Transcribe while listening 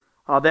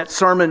That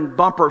sermon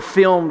bumper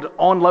filmed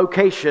on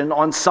location,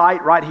 on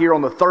site, right here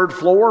on the third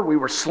floor. We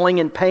were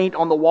slinging paint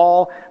on the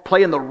wall,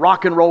 playing the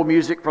rock and roll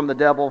music from the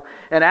devil,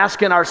 and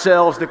asking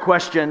ourselves the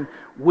question,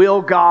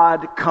 will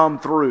God come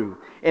through?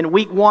 In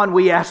week 1,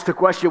 we asked the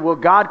question, will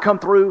God come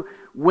through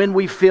when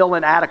we feel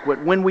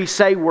inadequate, when we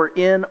say we're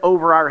in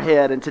over our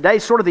head? And today,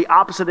 sort of the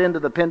opposite end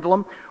of the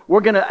pendulum,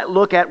 we're going to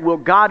look at, will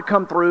God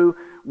come through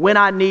when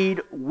I need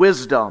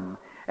wisdom?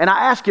 And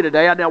I ask you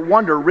today, I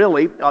wonder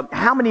really,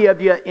 how many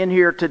of you in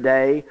here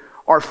today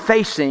are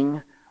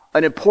facing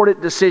an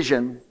important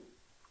decision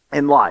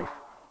in life?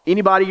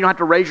 Anybody? You don't have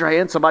to raise your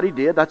hand. Somebody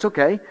did. That's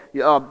okay.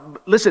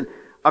 Listen,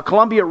 a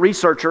Columbia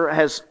researcher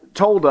has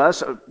told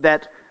us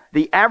that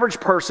the average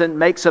person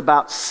makes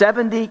about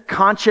 70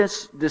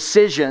 conscious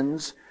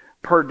decisions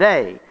per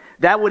day.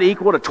 That would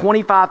equal to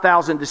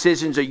 25,000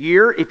 decisions a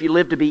year. If you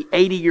live to be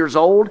 80 years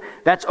old,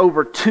 that's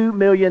over 2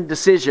 million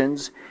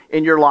decisions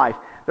in your life.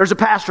 There's a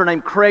pastor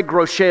named Craig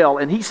Groeschel,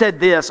 and he said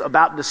this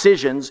about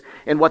decisions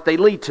and what they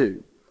lead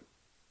to.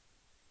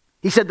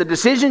 He said, the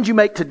decisions you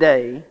make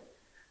today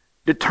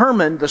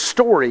determine the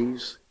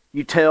stories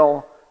you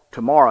tell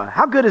tomorrow.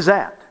 How good is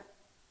that?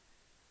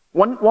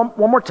 One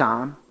more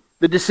time.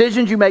 The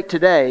decisions you make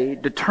today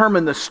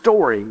determine the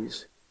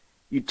stories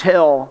you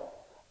tell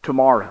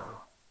tomorrow.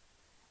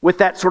 With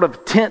that sort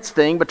of tense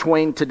thing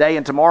between today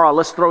and tomorrow,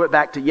 let's throw it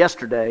back to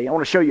yesterday. I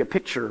want to show you a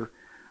picture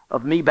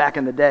of me back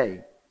in the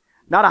day.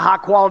 Not a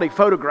high-quality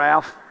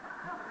photograph.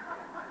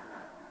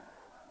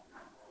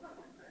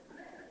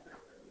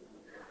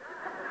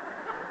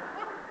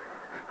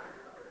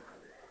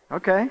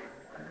 Okay.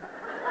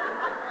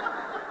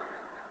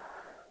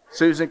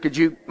 Susan,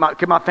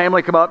 could my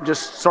family come up and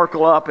just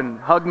circle up and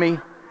hug me?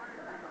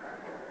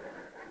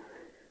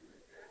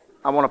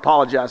 I want to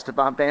apologize to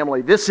my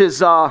family. This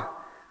is my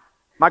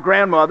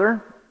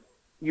grandmother.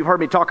 You've heard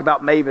me talk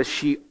about Mavis.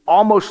 She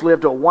almost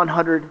lived to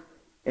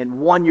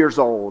 101 years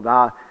old.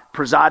 I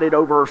presided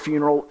over her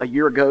funeral a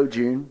year ago,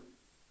 June.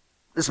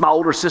 This is my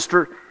older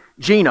sister,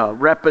 Gina,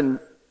 repping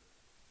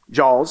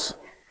Jaws.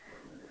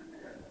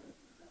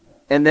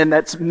 And then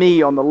that's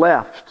me on the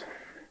left.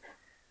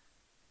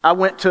 I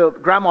went to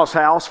Grandma's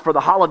house for the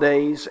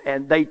holidays,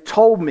 and they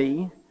told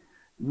me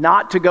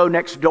not to go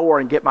next door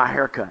and get my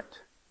hair cut.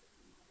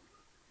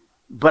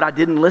 But I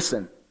didn't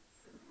listen.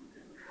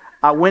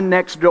 I went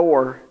next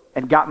door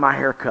and got my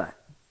hair cut.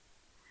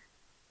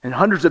 And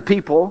hundreds of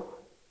people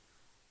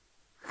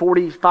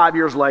 45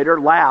 years later,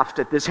 laughed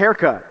at this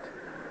haircut.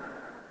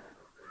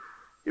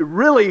 It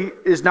really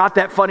is not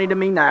that funny to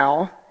me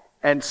now,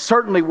 and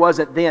certainly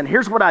wasn't then.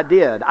 Here's what I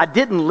did. I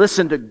didn't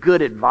listen to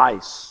good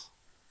advice.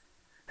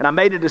 And I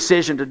made a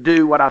decision to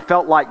do what I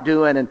felt like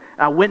doing, and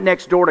I went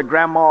next door to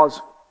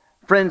Grandma's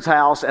friend's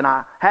house, and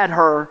I had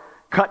her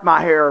cut my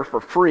hair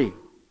for free.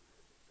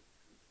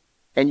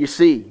 And you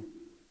see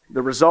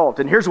the result.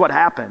 And here's what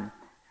happened.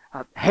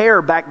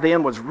 Hair back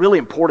then was really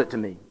important to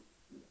me.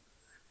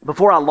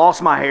 Before I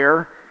lost my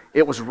hair,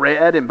 it was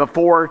red. And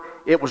before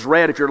it was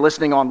red, if you're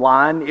listening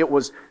online, it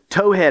was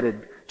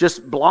tow-headed,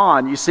 just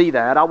blonde. You see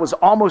that. I was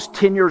almost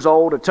 10 years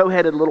old, a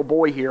tow-headed little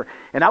boy here.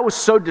 And I was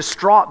so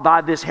distraught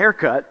by this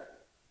haircut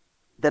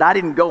that I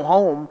didn't go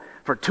home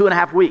for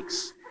 2.5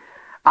 weeks.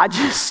 I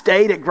just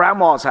stayed at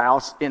Grandma's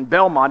house in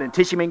Belmont in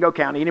Tishomingo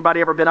County.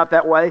 Anybody ever been up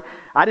that way?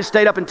 I just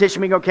stayed up in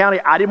Tishomingo County.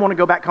 I didn't want to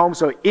go back home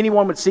so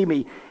anyone would see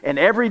me. And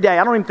every day,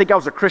 I don't even think I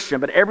was a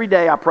Christian, but every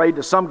day I prayed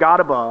to some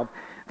God above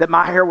that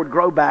my hair would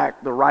grow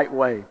back the right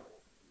way.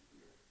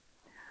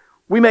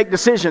 We make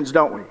decisions,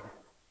 don't we?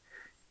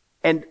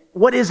 And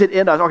what is it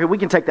in us? Okay, we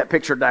can take that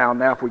picture down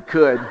now if we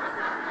could.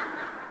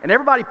 And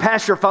everybody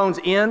pass your phones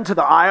into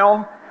the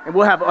aisle, and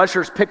we'll have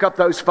ushers pick up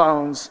those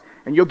phones,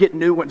 and you'll get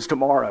new ones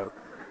tomorrow.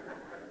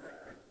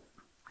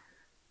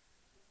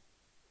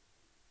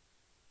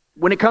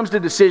 When it comes to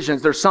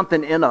decisions, there's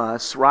something in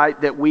us, right,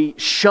 that we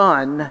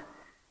shun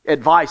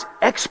advice.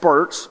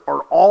 Experts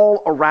are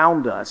all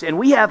around us, and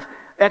we have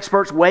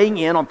experts weighing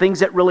in on things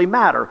that really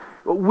matter.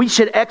 We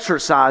should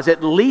exercise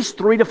at least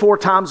 3 to 4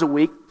 times a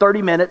week,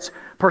 30 minutes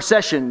per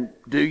session.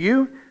 Do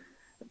you?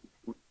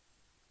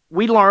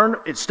 We learn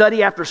in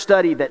study after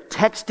study that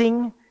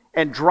texting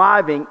and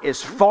driving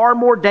is far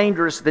more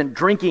dangerous than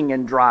drinking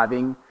and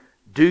driving.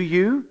 Do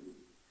you?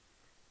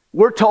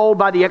 We're told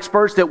by the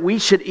experts that we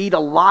should eat a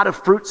lot of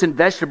fruits and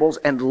vegetables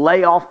and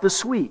lay off the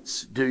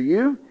sweets. Do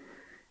you?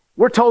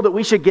 We're told that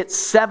we should get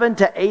 7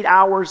 to 8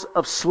 hours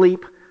of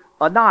sleep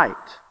a night,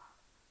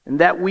 and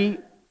that we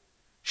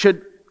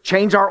should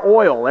change our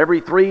oil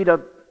every 3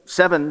 to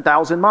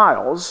 7,000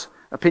 miles.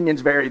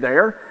 Opinions vary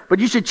there, but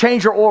you should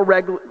change your oil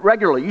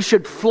regularly. You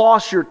should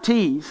floss your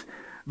teeth.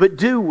 But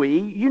do we?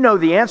 You know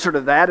the answer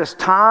to that is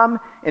time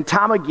and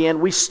time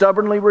again we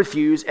stubbornly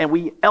refuse, and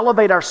we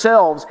elevate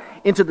ourselves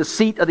into the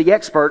seat of the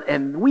expert,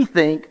 and we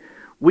think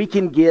we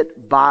can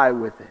get by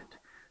with it.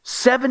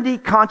 70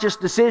 conscious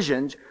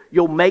decisions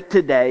you'll make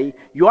today.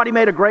 You already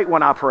made a great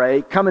one, I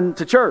pray, coming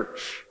to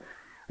church.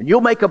 And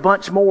you'll make a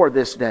bunch more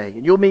this day.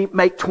 And you'll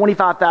make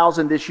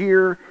 25,000 this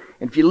year.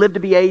 And if you live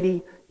to be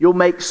 80, you'll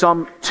make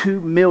some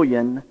 2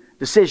 million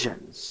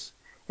decisions.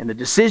 And the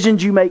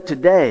decisions you make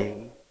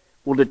today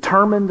will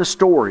determine the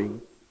story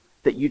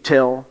that you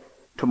tell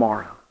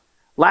tomorrow.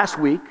 Last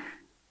week,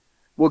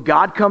 will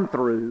God come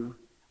through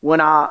when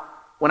I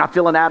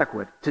feel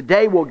inadequate?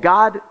 Today, will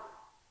God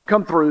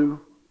come through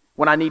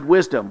when I need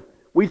wisdom?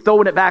 We're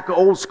throwing it back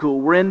old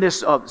school. We're in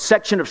this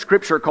section of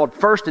Scripture called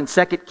 1st and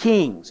 2nd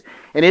Kings.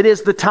 And it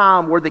is the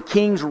time where the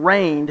kings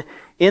reigned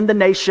in the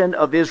nation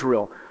of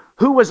Israel.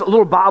 Who was, a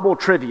little Bible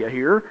trivia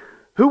here,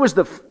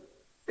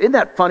 isn't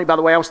that funny, by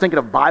the way? I was thinking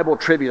of Bible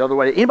trivia the other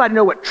way. Anybody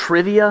know what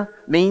trivia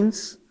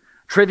means?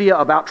 Trivia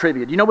about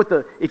trivia. Do you know what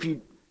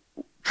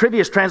trivia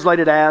is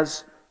translated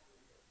as?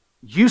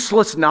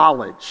 Useless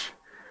knowledge.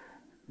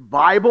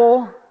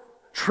 Bible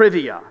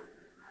trivia.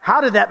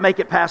 How did that make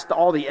it past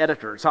all the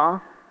editors, huh?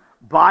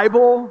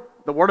 Bible,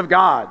 the Word of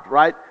God,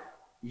 right?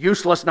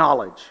 Useless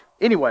knowledge.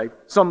 Anyway,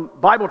 some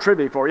Bible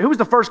trivia for you. Who was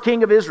the first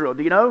king of Israel?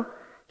 Do you know?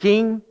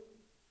 King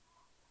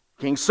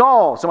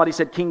Saul. Somebody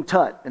said King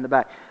Tut in the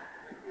back.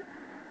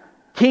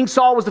 King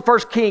Saul was the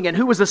first king. And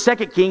who was the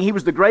second king? He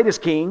was the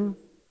greatest king.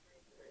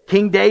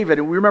 King David.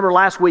 And we remember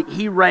last week,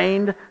 he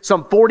reigned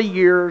some 40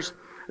 years.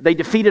 They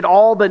defeated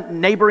all the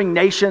neighboring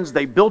nations.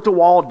 They built a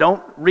wall.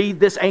 Don't read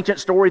this ancient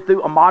story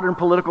through a modern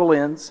political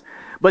lens.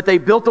 But they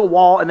built a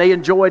wall and they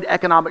enjoyed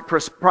economic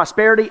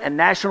prosperity and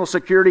national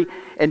security.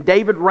 And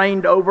David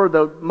reigned over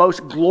the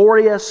most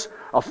glorious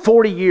of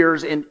 40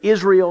 years in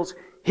Israel's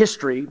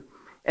history.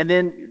 And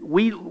then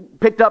we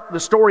picked up the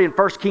story in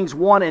 1 Kings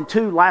 1 and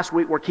 2 last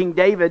week where King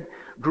David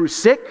grew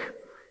sick.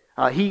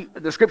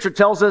 The scripture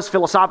tells us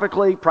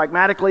philosophically,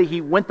 pragmatically,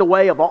 he went the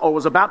way of all, or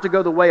was about to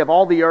go the way of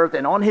all the earth.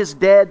 And on his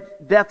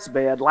death's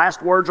bed,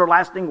 last words or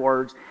lasting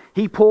words,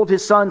 he pulled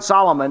his son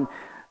Solomon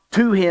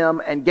to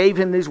him and gave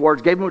him these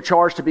words, gave him a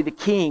charge to be the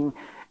king.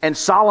 And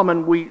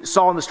Solomon, we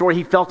saw in the story,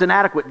 he felt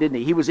inadequate, didn't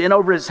he? He was in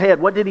over his head.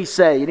 What did he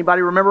say?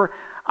 Anybody remember?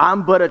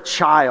 I'm but a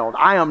child.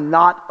 I am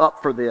not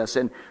up for this.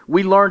 And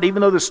we learned,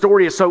 even though the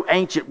story is so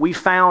ancient, we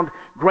found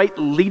great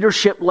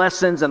leadership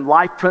lessons and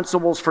life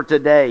principles for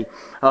today.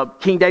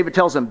 King David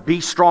tells him, be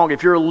strong.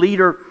 If you're a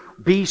leader,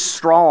 be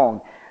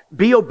strong.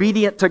 Be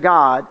obedient to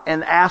God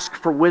and ask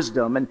for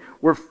wisdom. And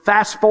we're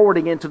fast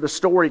forwarding into the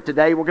story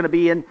today. We're going to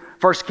be in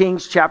 1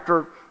 Kings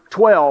chapter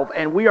 12.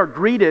 And we are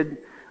greeted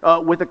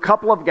with a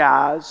couple of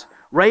guys,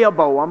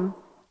 Rehoboam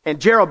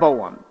and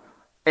Jeroboam.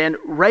 And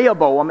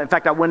Rehoboam, in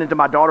fact, I went into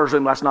my daughter's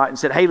room last night and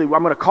said, Haley, I'm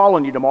going to call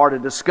on you tomorrow to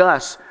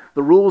discuss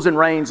the rules and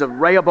reigns of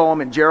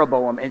Rehoboam and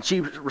Jeroboam. And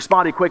she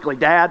responded quickly,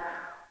 Dad,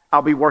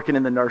 I'll be working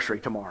in the nursery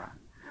tomorrow.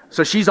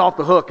 So she's off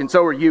the hook, and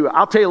so are you.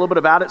 I'll tell you a little bit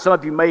about it. Some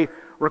of you may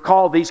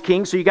recall these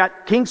kings. So you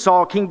got King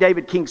Saul, King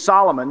David, King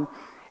Solomon.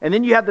 And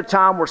then you have the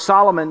time where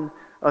Solomon,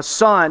 a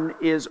son,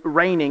 is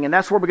reigning. And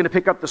that's where we're going to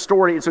pick up the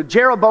story. And so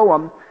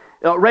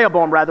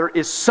Rehoboam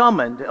is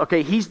summoned.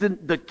 Okay, he's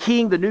the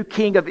king, the new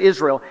king of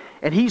Israel,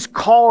 and he's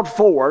called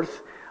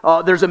forth.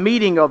 There's a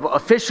meeting of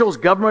officials,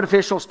 government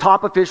officials,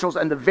 top officials,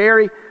 and the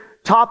very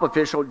top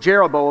official,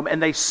 Jeroboam,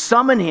 and they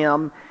summon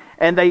him,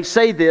 and they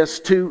say this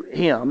to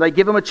him. They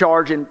give him a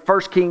charge in 1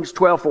 Kings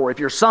 12:4. If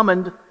you're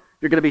summoned,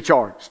 you're going to be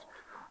charged.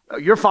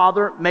 Your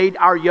father made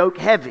our yoke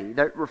heavy,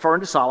 they're referring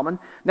to Solomon.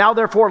 Now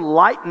therefore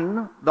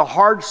lighten the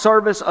hard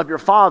service of your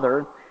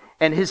father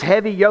and his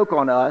heavy yoke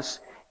on us,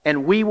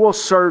 and we will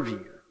serve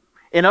you.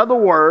 In other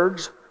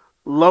words,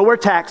 lower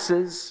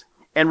taxes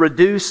and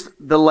reduce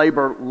the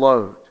labor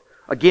load.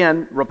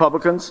 Again,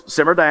 Republicans,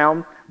 simmer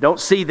down. Don't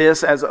see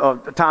this as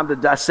a time to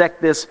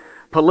dissect this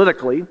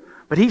politically.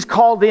 But he's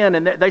called in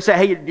and they say,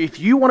 hey, if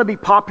you want to be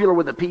popular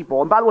with the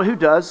people, and by the way, who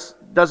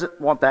doesn't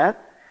want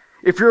that?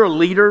 If you're a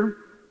leader,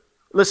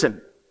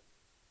 listen,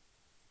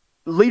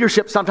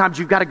 leadership, sometimes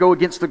you've got to go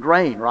against the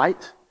grain,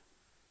 right?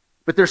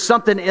 But there's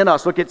something in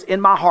us. Look, it's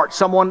in my heart.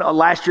 Someone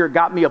last year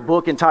got me a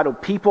book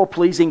entitled People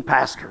Pleasing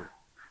Pastor.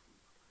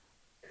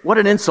 What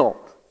an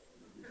insult.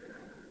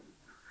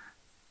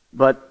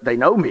 But they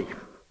know me.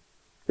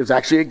 It was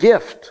actually a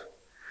gift.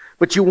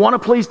 But you want to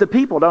please the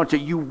people, don't you?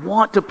 You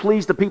want to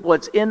please the people.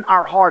 It's in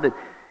our heart.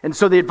 And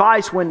so the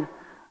advice when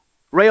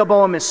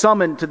Rehoboam is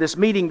summoned to this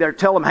meeting, they're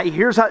telling him, hey,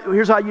 here's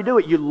how you do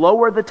it. You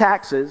lower the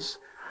taxes.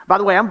 By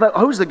the way,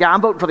 who's the guy?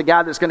 I'm voting for the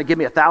guy that's going to give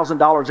me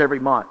 $1,000 every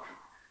month.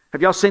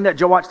 Have y'all seen that?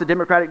 Joe watched the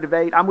Democratic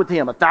debate? I'm with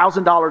him.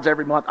 $1,000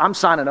 every month. I'm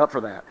signing up for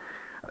that.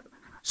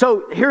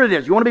 So here it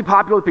is. You want to be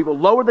popular with people.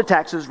 Lower the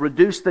taxes,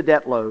 reduce the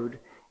debt load.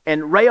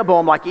 And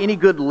Rehoboam, like any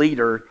good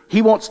leader,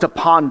 he wants to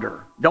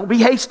ponder. Don't be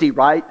hasty,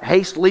 right?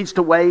 Haste leads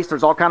to waste.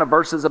 There's all kind of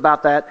verses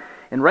about that.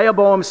 And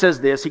Rehoboam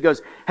says this. He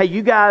goes, hey,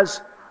 you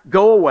guys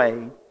go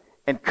away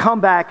and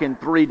come back in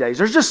 3 days.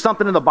 There's just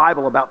something in the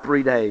Bible about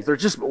 3 days.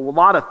 There's just a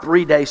lot of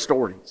 3-day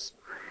stories.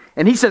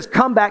 And he says,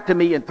 come back to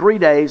me in 3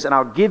 days and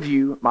I'll give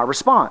you my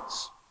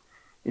response.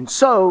 And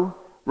so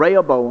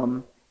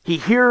Rehoboam, he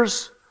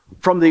hears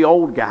from the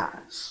old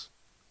guys,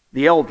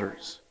 the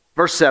elders.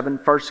 Verse 7,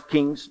 1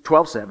 Kings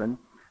 12:7.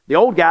 The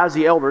old guys,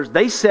 the elders,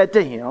 they said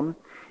to him,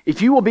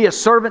 if you will be a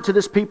servant to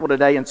this people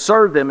today and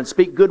serve them and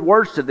speak good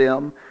words to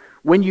them,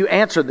 when you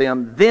answer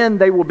them, then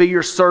they will be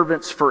your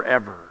servants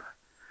forever.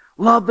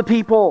 Love the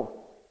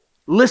people.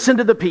 Listen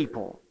to the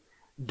people.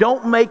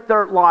 Don't make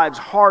their lives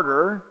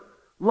harder.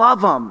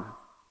 Love them.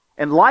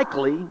 And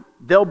likely,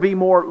 they'll be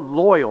more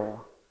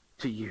loyal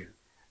to you.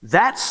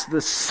 That's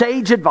the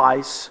sage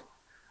advice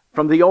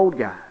from the old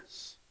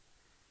guys.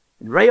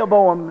 And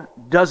Rehoboam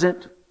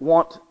doesn't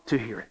want to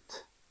hear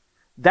it.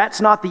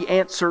 That's not the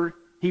answer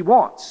he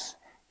wants.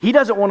 He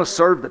doesn't want to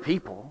serve the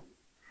people.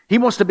 He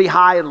wants to be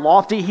high and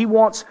lofty. He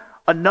wants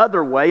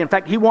another way. In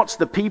fact, he wants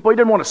the people. He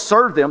doesn't want to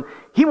serve them.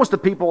 He wants the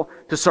people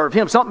to serve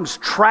him. Something's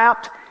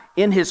trapped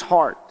in his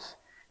heart.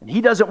 And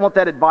he doesn't want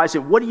that advice.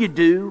 And what do you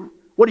do?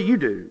 What do you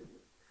do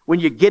when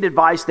you get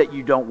advice that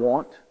you don't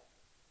want? Do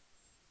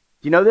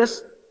you know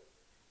this?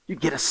 You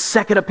get a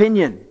second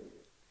opinion,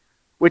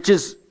 which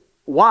is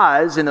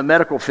wise in the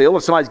medical field.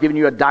 If somebody's giving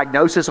you a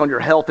diagnosis on your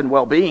health and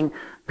well-being,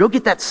 go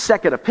get that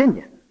second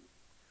opinion.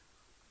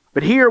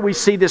 But here we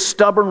see this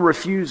stubborn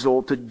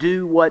refusal to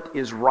do what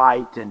is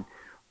right. And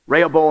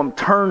Rehoboam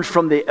turns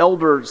from the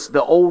elders,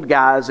 the old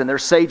guys, and their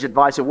sage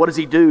advice. And what does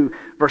he do?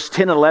 Verse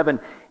 10 and 11,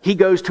 he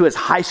goes to his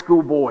high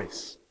school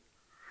boys.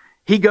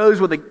 He goes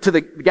to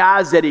the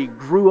guys that he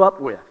grew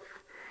up with.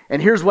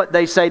 And here's what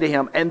they say to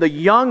him. And the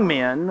young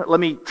men, let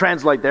me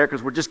translate there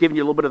because we're just giving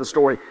you a little bit of the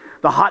story.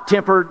 The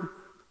hot-tempered,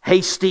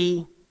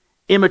 hasty,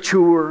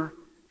 immature,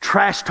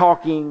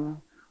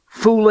 trash-talking,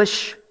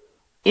 foolish,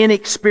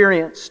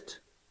 inexperienced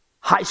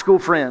high school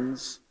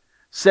friends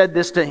said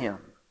this to him.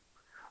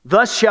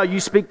 Thus shall you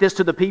speak this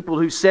to the people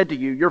who said to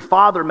you, your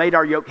father made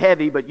our yoke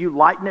heavy, but you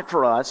lighten it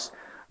for us.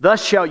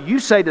 Thus shall you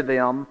say to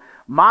them,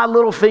 my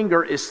little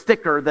finger is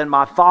thicker than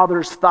my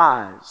father's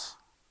thighs.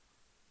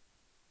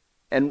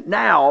 And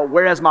now,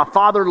 whereas my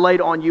father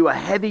laid on you a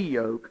heavy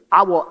yoke,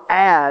 I will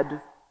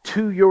add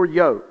to your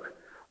yoke.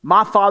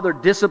 My father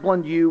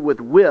disciplined you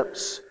with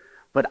whips,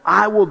 but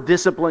I will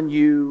discipline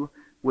you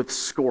with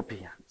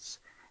scorpions.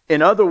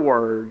 In other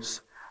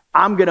words,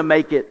 I'm going to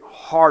make it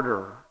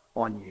harder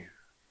on you.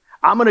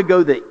 I'm going to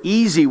go the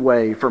easy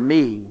way for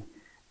me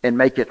and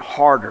make it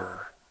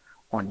harder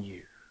on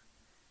you.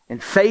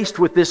 And faced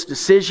with this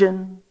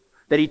decision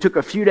that he took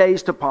a few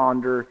days to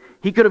ponder,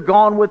 he could have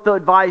gone with the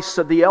advice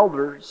of the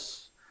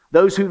elders,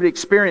 those who've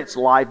experienced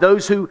life,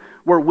 those who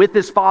were with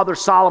his father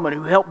Solomon,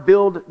 who helped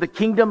build the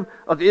kingdom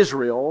of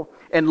Israel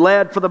and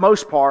led, for the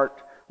most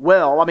part,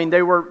 well. I mean,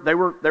 they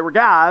were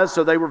guys,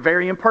 so they were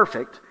very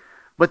imperfect,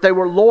 but they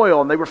were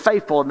loyal and they were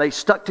faithful and they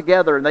stuck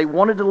together and they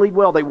wanted to lead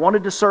well. They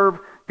wanted to serve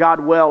God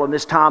well in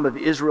this time of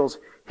Israel's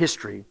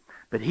history.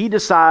 But he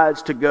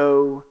decides to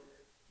go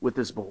with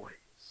his boys.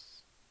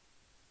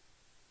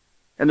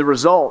 And the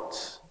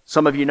result,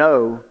 some of you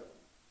know,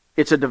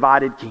 it's a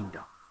divided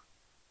kingdom.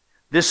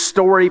 This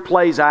story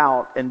plays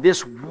out, and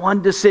this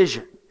one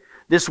decision,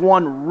 this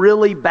one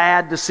really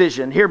bad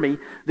decision, hear me,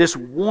 this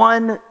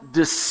one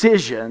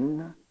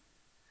decision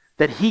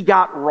that he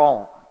got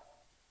wrong,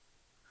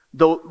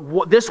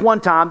 this one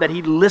time that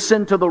he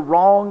listened to the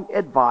wrong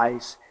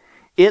advice,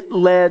 it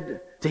led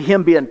to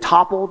him being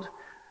toppled,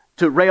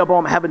 to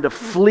Rehoboam having to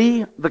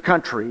flee the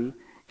country,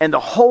 and the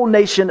whole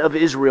nation of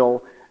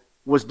Israel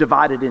was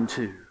divided in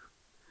two.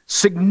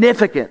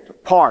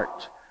 Significant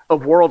part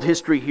of world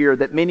history here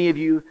that many of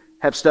you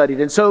have studied.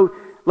 And so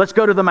let's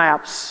go to the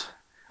maps.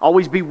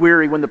 Always be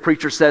weary when the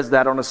preacher says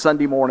that on a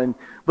Sunday morning.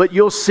 But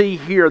you'll see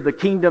here the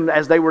kingdom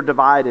as they were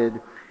divided.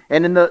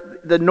 And in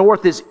the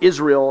north is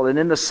Israel, and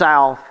in the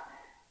south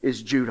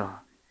is Judah.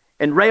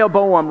 And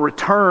Rehoboam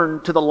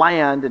returned to the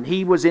land, and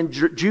he was in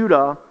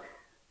Judah.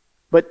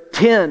 But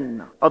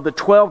 10 of the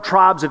 12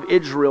 tribes of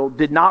Israel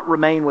did not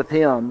remain with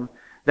him.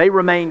 They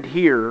remained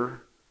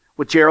here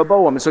with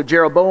Jeroboam. And so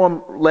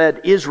Jeroboam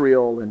led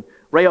Israel, and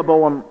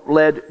Rehoboam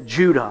led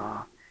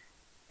Judah.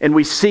 And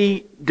we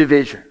see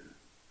division.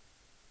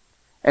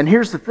 And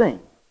here's the thing.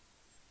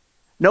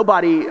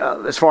 Nobody,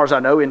 as far as I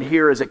know, in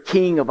here is a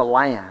king of a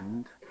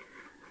land.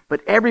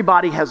 But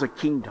everybody has a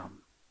kingdom.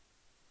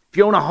 If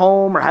you own a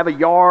home or have a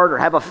yard or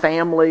have a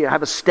family or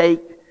have a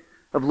stake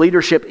of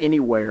leadership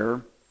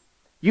anywhere,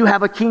 you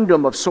have a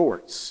kingdom of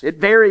sorts. It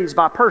varies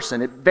by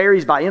person. It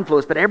varies by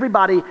influence. But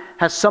everybody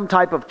has some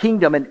type of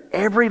kingdom. And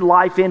every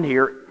life in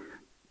here,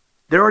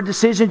 there are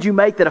decisions you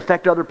make that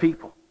affect other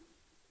people.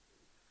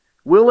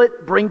 Will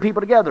it bring people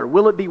together?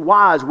 Will it be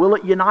wise? Will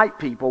it unite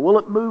people? Will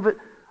it move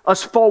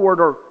us forward,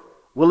 or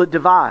will it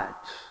divide?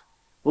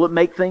 Will it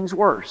make things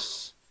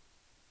worse?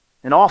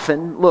 And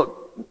often,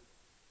 look,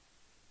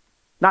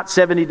 not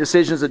 70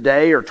 decisions a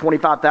day or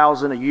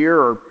 25,000 a year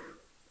or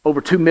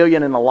over 2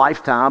 million in a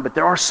lifetime, but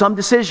there are some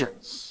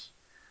decisions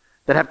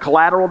that have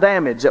collateral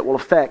damage that will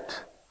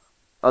affect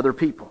other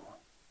people.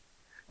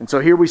 And so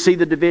here we see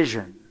the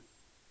division.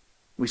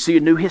 We see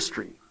a new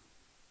history.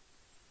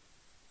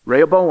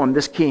 Rehoboam,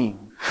 this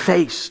king,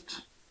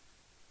 faced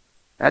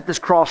at this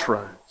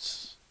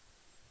crossroads.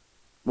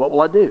 What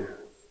will I do?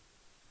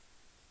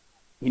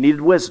 He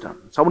needed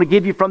wisdom. So I want to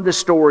give you from this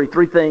story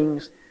 3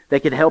 things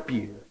that can help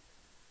you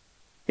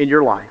in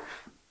your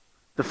life.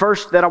 The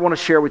first that I want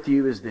to share with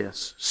you is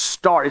this.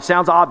 Start. It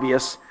sounds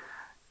obvious,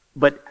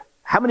 but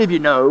how many of you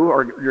know,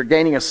 or you're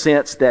gaining a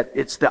sense that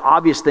it's the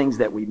obvious things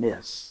that we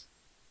miss?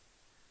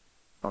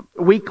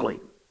 Weekly,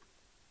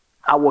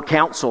 I will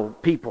counsel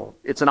people.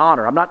 It's an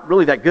honor. I'm not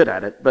really that good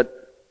at it,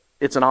 but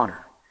it's an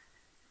honor.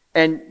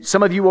 And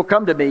some of you will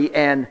come to me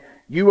and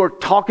you are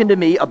talking to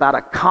me about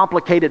a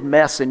complicated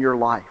mess in your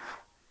life.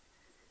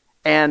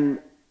 And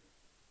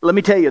let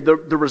me tell you, the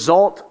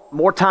result,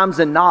 more times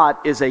than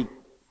not,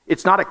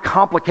 it's not a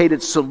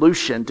complicated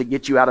solution to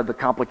get you out of the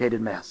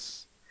complicated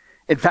mess.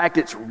 In fact,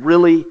 it's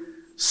really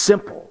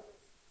simple.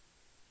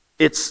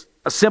 It's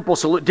a simple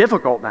solution,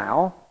 difficult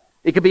now.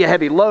 It could be a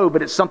heavy load,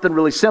 but it's something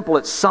really simple.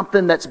 It's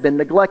something that's been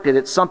neglected.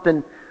 It's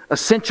something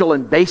essential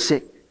and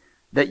basic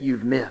that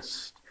you've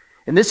missed.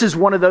 And this is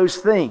one of those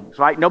things,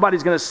 right?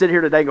 Nobody's going to sit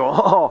here today and go,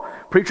 oh,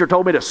 preacher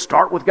told me to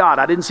start with God.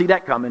 I didn't see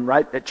that coming,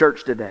 right, at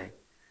church today.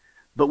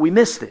 But we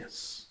miss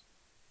this.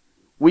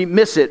 We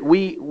miss it.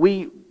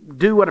 We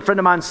do what a friend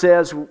of mine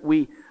says.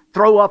 We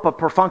throw up a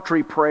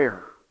perfunctory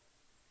prayer.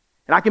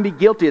 And I can be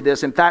guilty of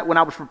this. In fact, when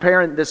I was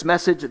preparing this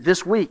message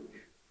this week,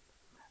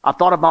 I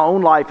thought of my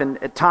own life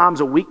and at times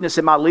a weakness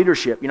in my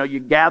leadership. You know, you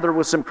gather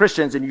with some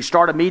Christians and you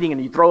start a meeting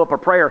and you throw up a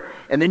prayer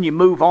and then you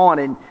move on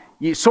and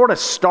you sort of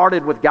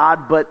started with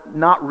God, but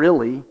not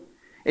really.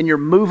 And you're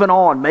moving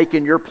on,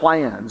 making your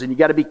plans. And you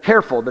got to be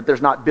careful that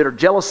there's not bitter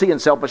jealousy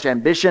and selfish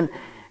ambition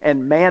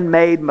and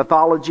man-made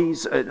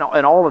mythologies and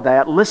all of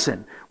that.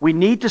 Listen, we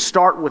need to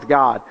start with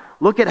God.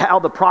 Look at how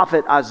the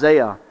prophet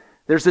Isaiah,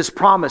 there's this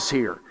promise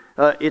here.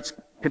 It's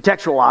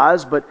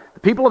contextualized, but the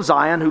people of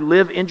Zion who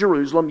live in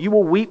Jerusalem, you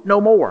will weep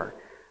no more.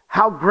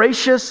 How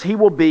gracious he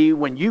will be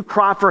when you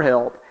cry for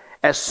help.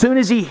 As soon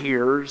as he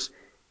hears,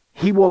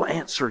 he will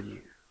answer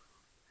you.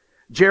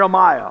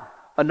 Jeremiah,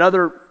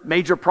 another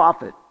major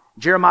prophet,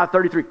 Jeremiah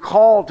 33,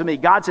 call to me.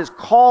 God says,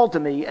 call to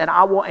me and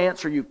I will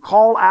answer you.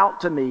 Call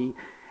out to me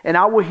and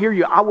I will hear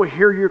you. I will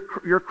hear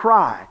your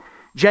cry.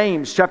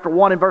 James chapter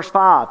 1 and verse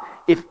 5,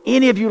 if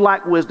any of you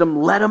lack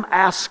wisdom, let him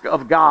ask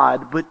of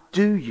God, but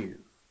do you?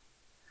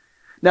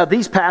 Now,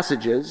 these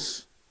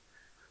passages,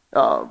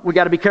 we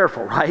got to be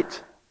careful,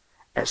 right?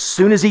 As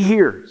soon as he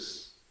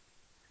hears.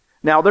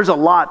 Now, there's a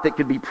lot that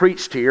could be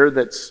preached here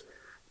that's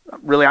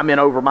really, I'm in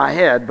over my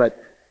head,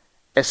 but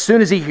as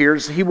soon as he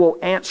hears, he will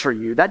answer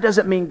you. That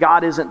doesn't mean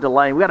God isn't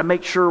delaying. We got to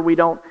make sure we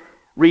don't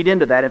read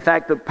into that. In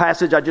fact, the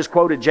passage I just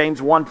quoted, James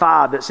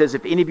 1:5, that says,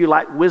 if any of you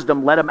lack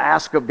wisdom, let him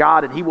ask of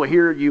God, and he will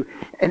hear you,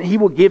 and he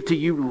will give to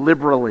you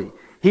liberally.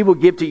 He will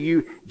give to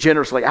you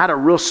generously. I had a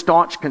real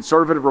staunch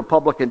conservative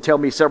Republican tell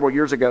me several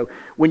years ago,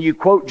 when you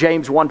quote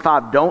James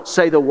 1:5, don't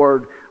say the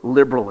word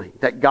liberally,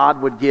 that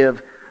God would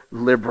give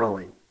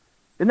liberally.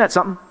 Isn't that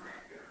something?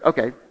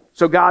 Okay,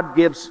 so God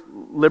gives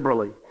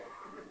liberally,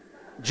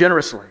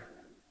 generously.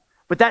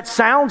 But that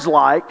sounds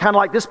like, kind of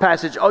like this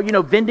passage,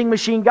 vending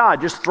machine God.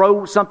 Just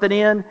throw something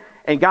in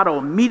and God will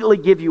immediately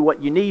give you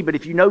what you need. But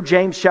if you know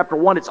James chapter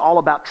 1, it's all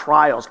about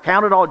trials.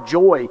 Count it all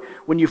joy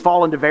when you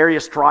fall into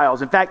various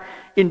trials. In fact,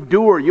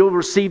 endure. You'll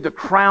receive the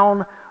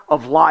crown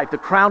of life, the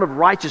crown of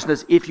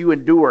righteousness if you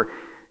endure.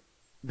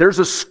 There's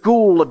a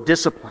school of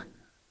discipline.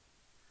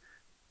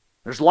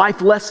 There's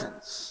life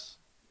lessons.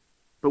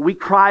 But we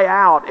cry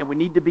out and we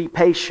need to be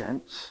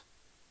patient,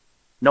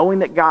 knowing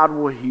that God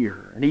will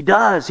hear. And He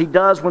does. He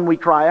does when we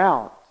cry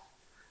out.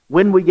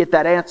 When we get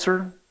that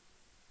answer,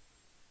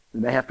 we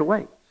may have to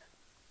wait.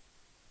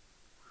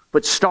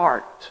 But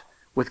start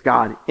with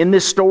God. In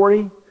this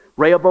story,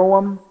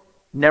 Rehoboam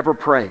never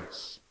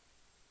prays.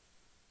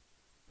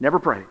 Never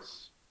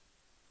prays.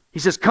 He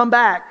says, come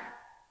back.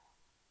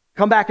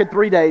 Come back in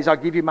 3 days, I'll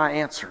give you my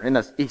answer.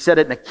 He said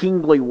it in a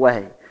kingly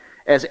way,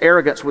 as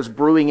arrogance was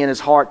brewing in his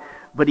heart.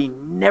 But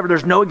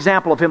there's no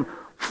example of him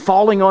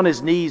falling on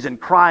his knees and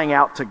crying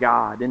out to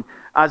God. In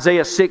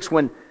Isaiah 6,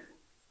 when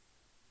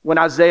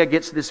Isaiah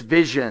gets this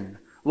vision,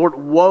 Lord,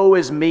 woe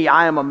is me,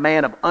 I am a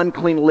man of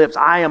unclean lips.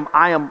 I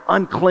am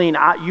unclean.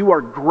 You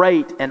are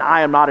great and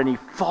I am not. And he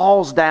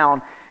falls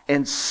down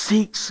and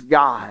seeks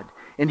God.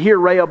 And here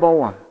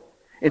Rehoboam,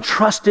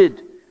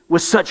 entrusted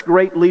with such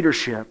great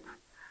leadership,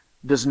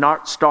 does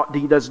not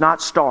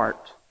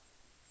start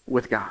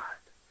with God.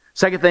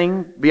 Second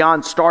thing,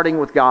 beyond starting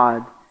with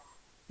God,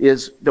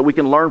 is that we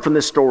can learn from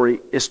this story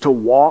is to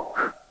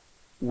walk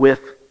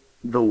with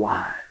the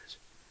wise.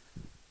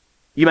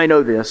 You may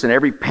know this, and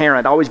every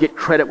parent, I always get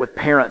credit with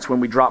parents when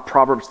we drop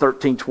Proverbs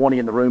 13:20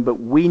 in the room, but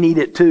we need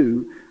it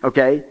too,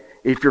 okay?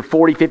 If you're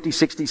 40, 50,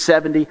 60,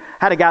 70. I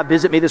had a guy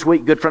visit me this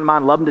week, good friend of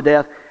mine, love him to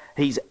death.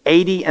 He's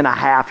 80 and a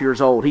half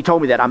years old. He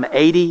told me that. I'm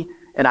 80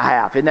 and a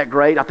half. Isn't that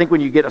great? I think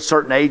when you get a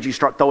certain age, you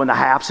start throwing the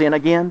halves in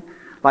again.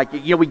 Like,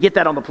 we get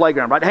that on the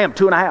playground, right? Hey, I'm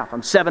 2 and a half.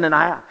 I'm 7 and a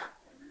half.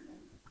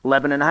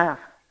 11 and a half.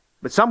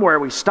 But somewhere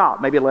we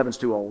stop. Maybe 11's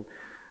too old.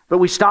 But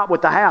we stop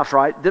with the halves,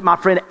 right? My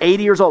friend,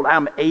 80 years old.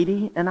 I'm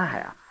 80 and a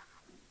half.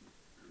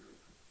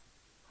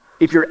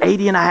 If you're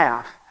 80 and a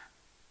half,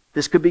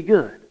 this could be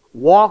good.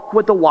 Walk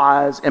with the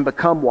wise and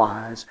become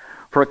wise,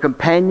 for a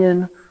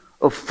companion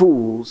of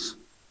fools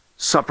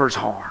suffers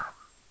harm.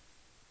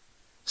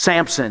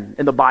 Samson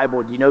in the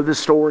Bible, do you know this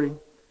story?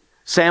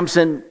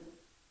 Samson,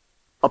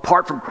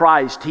 apart from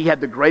Christ, he had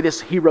the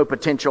greatest hero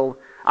potential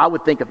I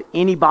would think of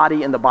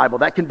anybody in the Bible.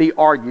 That can be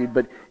argued,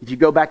 but if you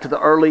go back to the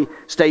early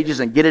stages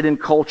and get it in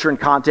culture and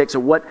context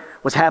of what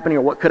was happening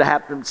or what could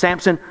have happened,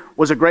 Samson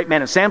was a great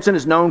man. And Samson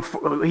is known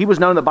he was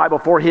known in the Bible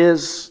for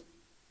his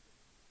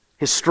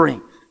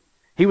strength.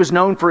 He was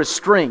known for his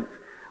strength.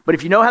 But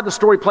if you know how the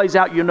story plays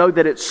out, you know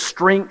that it's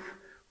strength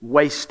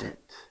wasted.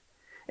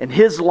 And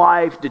his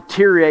life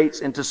deteriorates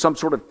into some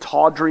sort of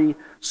tawdry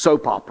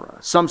soap opera,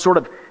 some sort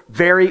of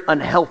very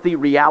unhealthy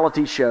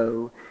reality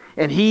show.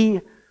 And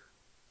he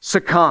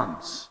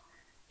succumbs.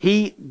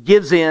 He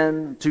gives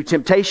in to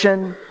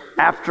temptation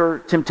after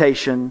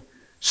temptation,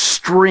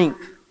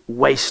 strength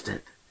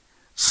wasted.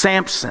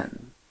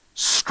 Samson,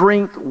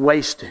 strength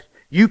wasted.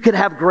 You could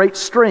have great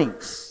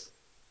strengths,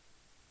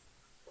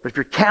 but if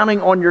you're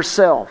counting on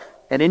yourself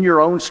and in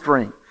your own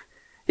strength,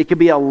 it could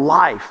be a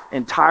life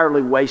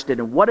entirely wasted.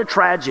 And what a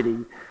tragedy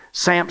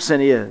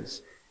Samson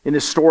is in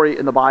this story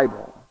in the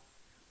Bible.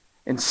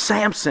 And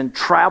Samson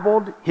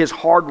traveled his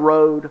hard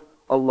road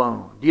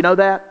alone. Do you know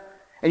that?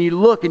 And you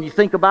look and you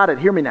think about it.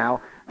 Hear me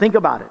now. Think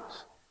about it.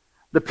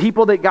 The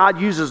people that God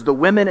uses, the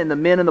women and the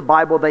men in the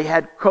Bible, they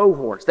had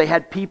cohorts. They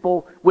had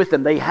people with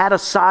them. They had a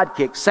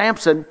sidekick.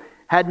 Samson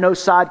had no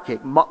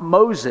sidekick.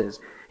 Moses,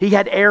 he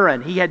had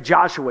Aaron. He had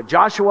Joshua.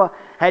 Joshua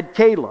had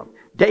Caleb.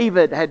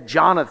 David had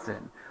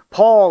Jonathan.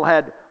 Paul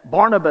had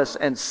Barnabas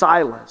and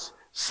Silas.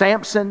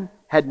 Samson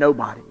had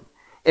nobody.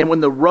 And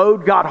when the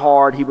road got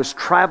hard, he was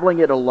traveling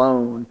it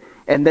alone,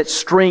 and that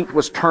strength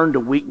was turned to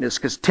weakness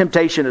because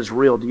temptation is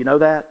real. Do you know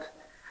that?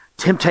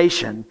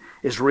 Temptation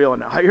is real.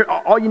 And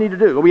all you need to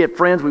do, we had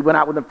friends, we went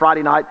out with them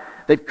Friday night.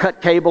 They've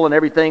cut cable and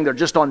everything. They're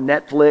just on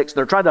Netflix.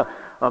 They're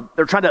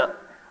trying to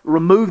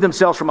remove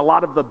themselves from a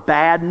lot of the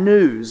bad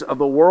news of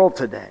the world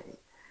today.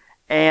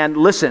 And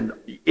listen,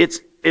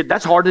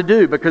 that's hard to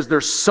do because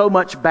there's so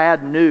much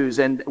bad news.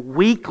 And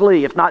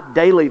weekly, if not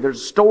daily,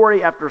 there's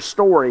story after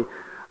story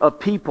of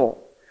people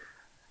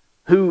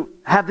who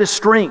have this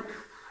strength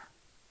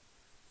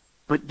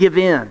but give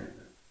in.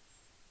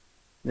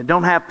 They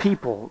don't have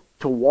people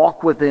to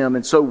walk with them.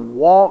 And so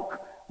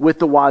walk with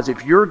the wise.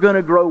 If you're going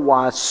to grow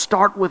wise,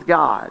 start with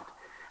God.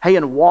 Hey,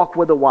 and walk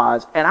with the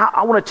wise. And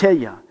I want to tell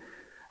you,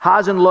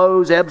 highs and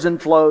lows, ebbs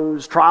and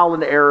flows, trial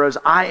and errors,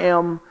 I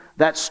am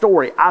that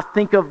story. I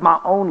think of my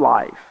own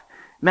life.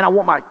 Man, I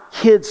want my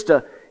kids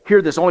to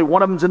hear this. Only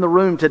one of them's in the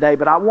room today,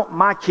 but I want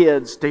my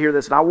kids to hear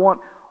this. And I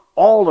want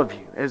all of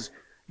you as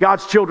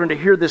God's children to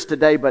hear this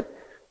today. But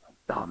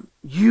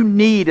you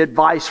need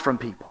advice from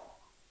people.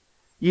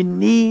 You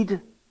need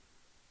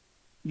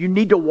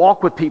to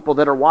walk with people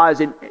that are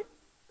wise. And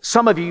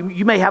some of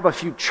you may have a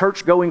few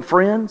church-going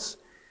friends,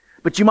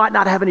 but you might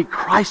not have any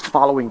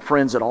Christ-following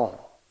friends at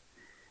all.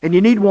 And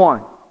you need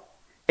one.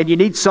 And you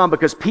need some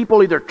because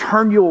people either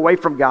turn you away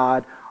from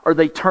God or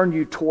they turn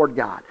you toward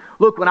God.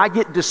 Look, when I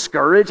get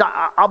discouraged,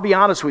 I'll be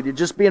honest with you,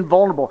 just being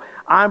vulnerable,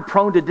 I'm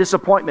prone to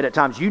disappointment at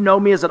times. You know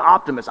me as an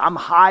optimist. I'm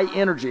high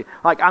energy.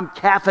 Like I'm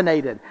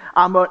caffeinated.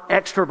 I'm an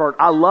extrovert.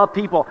 I love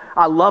people.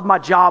 I love my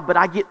job, but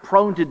I get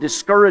prone to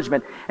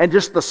discouragement. And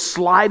just the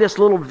slightest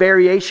little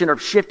variation or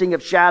shifting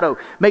of shadow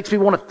makes me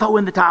want to throw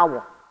in the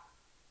towel.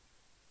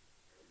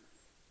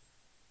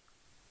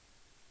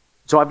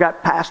 So I've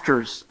got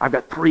pastors. I've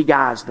got 3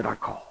 guys that I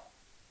call.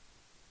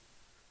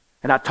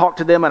 And I talk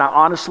to them, and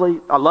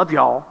I love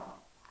y'all.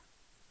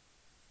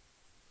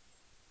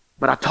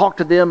 But I talk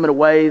to them in a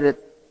way that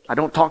I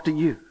don't talk to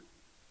you.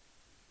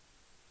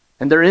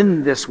 And they're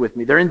in this with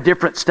me. They're in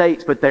different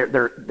states, but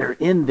they're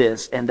in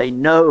this, and they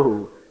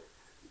know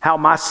how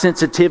my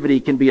sensitivity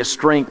can be a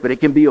strength, but it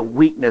can be a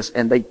weakness.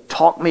 And they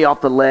talk me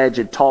off the ledge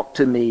and talk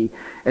to me.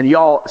 And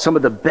y'all, some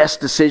of the best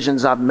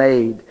decisions I've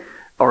made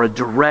are a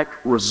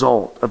direct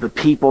result of the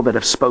people that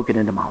have spoken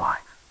into my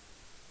life.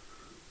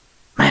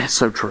 Man, it's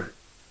so true.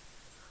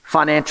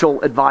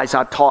 Financial advice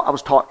I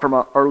was taught from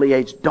an early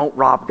age, don't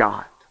rob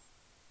God.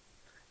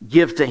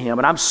 Give to Him.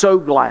 And I'm so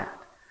glad.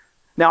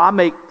 Now, I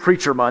make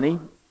preacher money,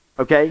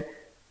 okay?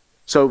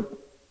 So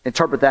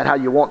interpret that how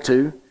you want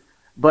to.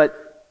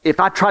 But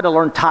if I try to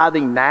learn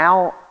tithing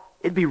now,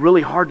 it'd be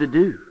really hard to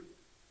do.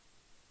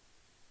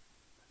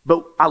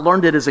 But I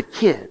learned it as a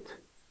kid.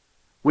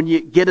 When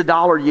you get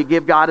 $1, you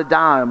give God a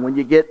dime. When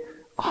you get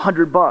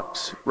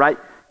 $100, right,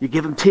 you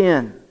give Him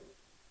 10.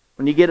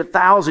 When you get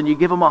 1,000, you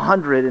give Him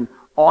 100, and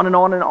on and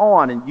on and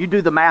on. And you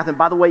do the math, and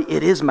by the way,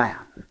 it is math.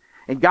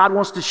 And God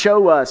wants to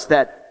show us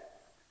that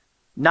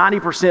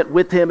 90%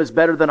 with Him is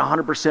better than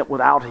 100%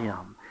 without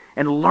Him.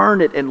 And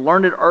learn it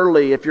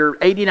early. If you're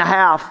 80 and a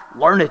half,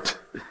 learn it.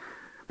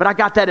 But I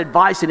got that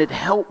advice, and it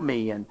helped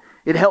me. And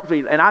it helped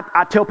me. And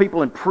I tell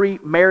people in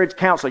pre-marriage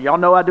counseling, y'all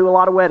know I do a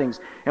lot of weddings.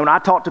 And when I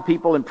talk to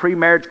people in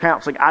pre-marriage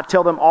counseling, I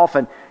tell them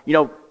often,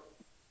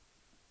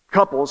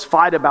 couples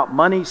fight about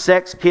money,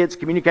 sex, kids,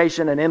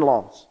 communication, and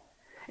in-laws.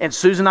 And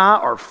Susan and I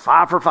are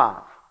 5 for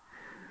 5.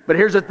 But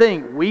here's the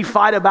thing. We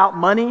fight about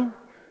money,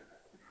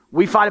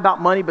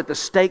 but the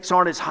stakes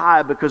aren't as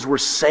high because we're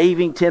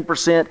saving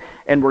 10%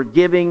 and we're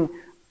giving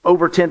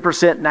over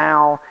 10%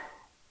 now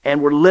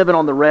and we're living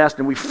on the rest,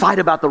 and we fight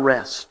about the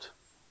rest.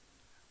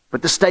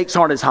 But the stakes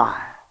aren't as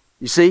high.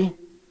 You see?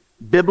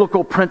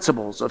 biblical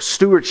principles of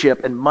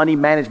stewardship and money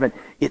management,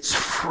 it's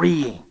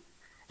freeing.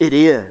 It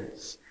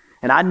is.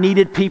 And I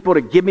needed people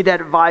to give me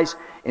that advice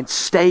and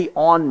stay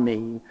on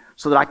me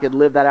so that I could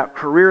live that out.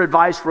 Career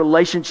advice,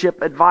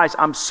 relationship advice.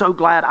 I'm so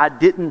glad I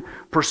didn't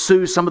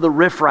pursue some of the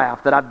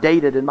riffraff that I've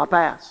dated in my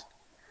past.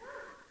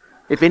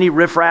 If any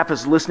riffraff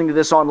is listening to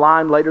this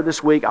online later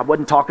this week, I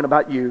wasn't talking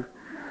about you.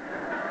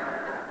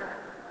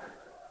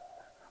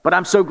 But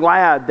I'm so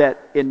glad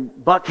that in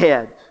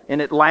Buckhead,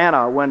 in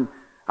Atlanta, when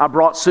I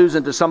brought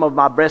Susan to some of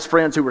my best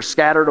friends who were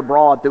scattered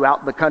abroad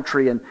throughout the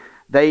country, and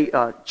they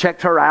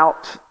checked her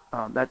out.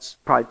 That's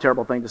probably a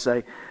terrible thing to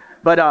say.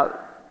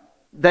 But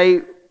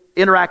they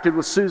interacted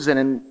with Susan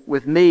and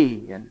with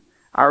me. And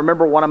I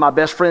remember one of my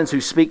best friends who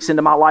speaks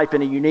into my life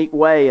in a unique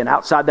way. And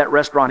outside that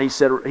restaurant, he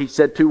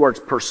said 2 words,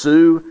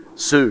 "Pursue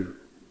Sue."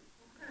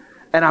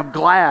 And I'm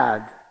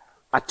glad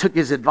I took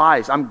his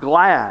advice. I'm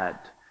glad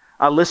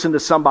I listened to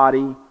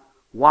somebody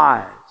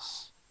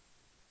wise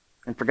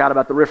and forgot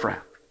about the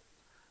riffraff.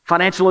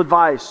 Financial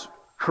advice,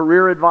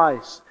 career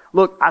advice.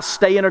 Look, I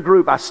stay in a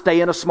group. I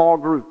stay in a small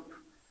group.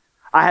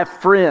 I have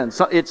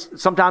friends.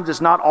 Sometimes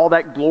it's not all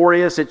that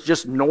glorious. It's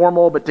just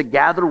normal. But to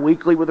gather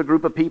weekly with a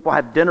group of people,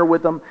 have dinner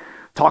with them,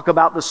 talk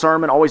about the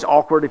sermon. Always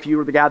awkward if you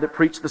were the guy that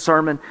preached the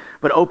sermon.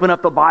 But open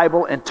up the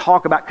Bible and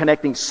talk about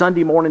connecting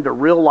Sunday morning to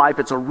real life.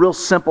 It's a real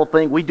simple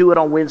thing. We do it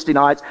on Wednesday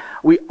nights.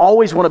 We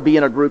always want to be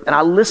in a group. And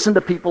I listen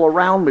to people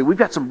around me. We've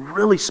got some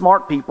really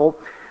smart people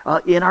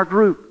in our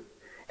group.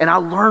 And I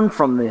learn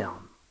from them.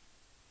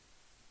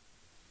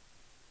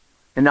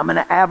 And I'm an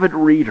avid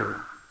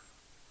reader.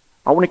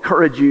 I want to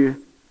encourage you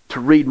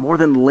to read more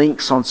than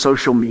links on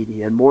social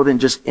media and more than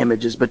just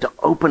images, but to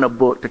open a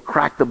book, to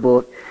crack the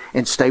book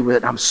and stay with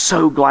it. I'm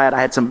so glad I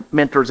had some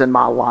mentors in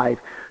my life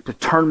to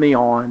turn me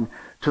on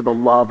to the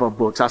love of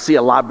books. I see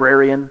a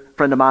librarian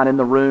friend of mine in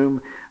the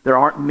room. There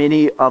aren't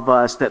many of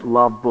us that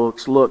love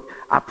books. Look,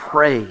 I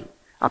pray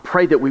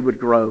that we would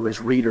grow as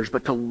readers,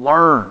 but to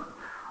learn.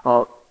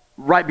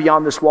 Right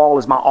beyond this wall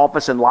is my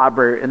office and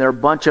library, and there are a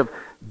bunch of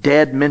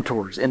dead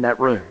mentors in that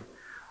room.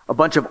 A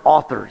bunch of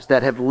authors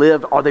that have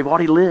lived, or they've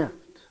already lived.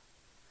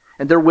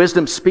 And their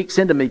wisdom speaks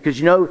into me,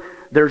 because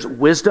there's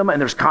wisdom and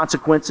there's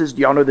consequences.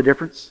 Do y'all know the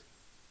difference?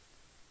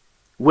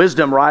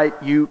 Wisdom, right?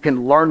 You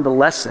can learn the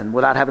lesson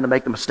without having to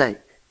make the mistake,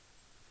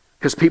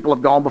 because people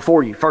have gone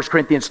before you. 1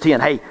 Corinthians 10.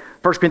 Hey,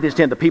 1 Corinthians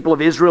 10, the people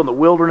of Israel in the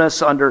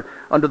wilderness under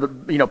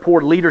the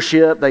poor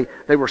leadership,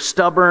 they were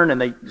stubborn and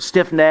they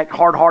stiff-necked,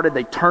 hard-hearted.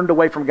 They turned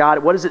away from God.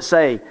 What does it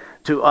say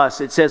to us?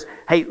 It says,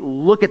 hey,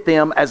 look at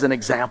them as an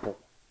example.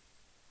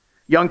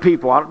 Young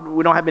people,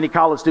 we don't have many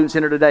college students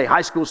in here today.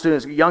 High school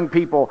students, young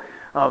people,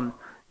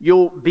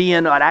 you'll be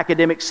in an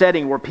academic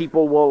setting where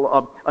people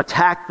will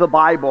attack the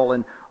Bible.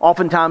 And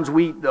oftentimes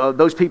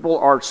those people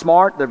are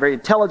smart, they're very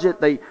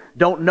intelligent, they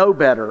don't know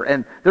better.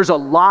 And there's a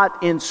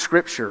lot in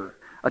Scripture,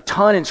 a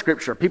ton in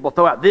Scripture. People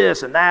throw out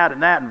this and that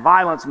and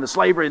violence and the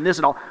slavery and this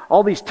and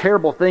all these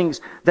terrible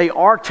things. They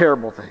are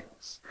terrible things.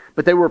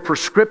 But they were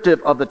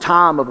prescriptive of the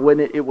time of when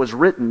it was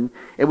written,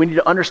 and we need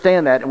to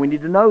understand that, and we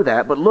need to know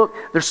that. But look,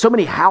 there's so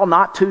many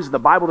how-not-tos in the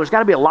Bible. There's got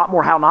to be a lot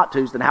more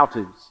how-not-tos than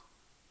how-tos.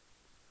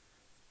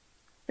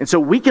 And so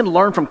we can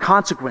learn from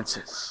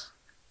consequences.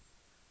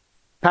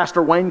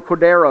 Pastor Wayne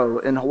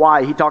Cordero in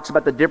Hawaii, he talks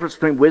about the difference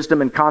between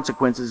wisdom and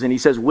consequences, and he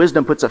says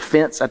wisdom puts a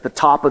fence at the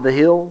top of the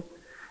hill,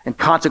 and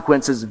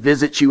consequences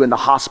visit you in the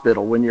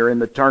hospital when you're in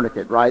the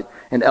tourniquet, right,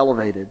 and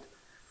elevated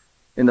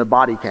in the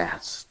body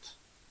cast.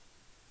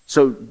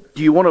 So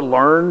do you want to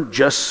learn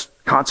just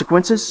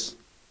consequences?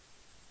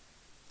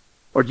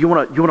 Or do you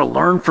want to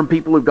learn from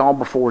people who've gone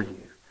before you?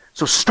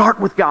 So start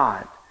with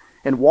God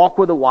and walk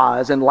with the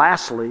wise. And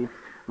lastly,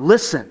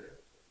 listen.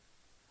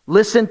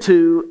 Listen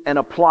to and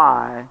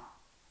apply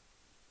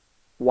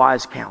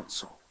wise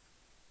counsel.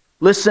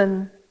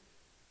 Listen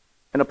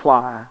and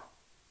apply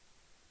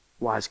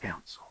wise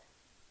counsel.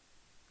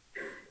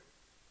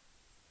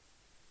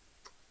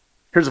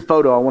 Here's a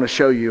photo I want to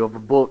show you of a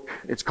book.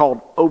 It's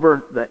called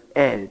Over the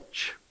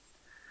Edge.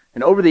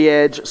 And Over the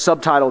Edge,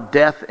 subtitled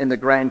Death in the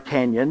Grand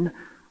Canyon.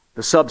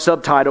 The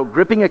subtitle,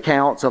 Gripping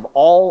Accounts of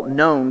All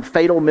Known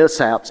Fatal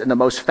Mishaps in the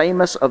Most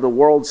Famous of the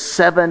World's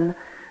 7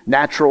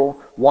 Natural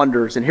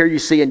Wonders. And here you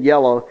see in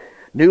yellow,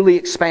 newly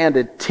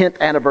expanded 10th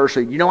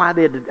anniversary. You know why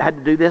they had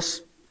to do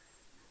this?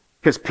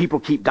 Because people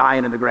keep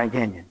dying in the Grand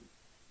Canyon.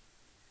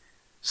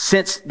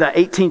 Since the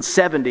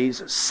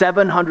 1870s,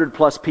 700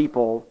 plus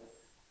people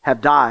have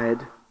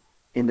died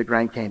in the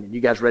Grand Canyon.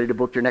 You guys ready to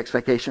book your next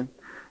vacation?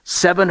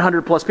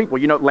 700 plus people.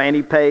 You know,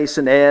 Lanny Pace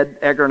and Ed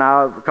Egger and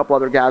I, a couple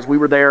other guys, we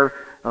were there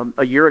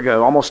a year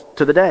ago, almost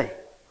to the day.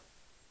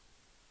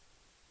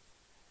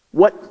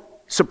 What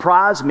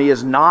surprised me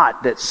is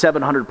not that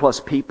 700 plus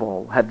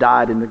people have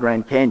died in the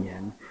Grand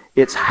Canyon.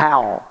 It's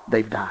how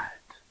they've died.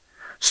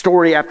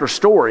 Story after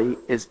story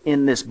is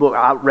in this book.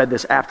 I read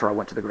this after I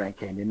went to the Grand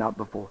Canyon, not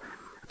before.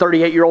 A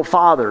 38-year-old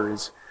father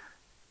is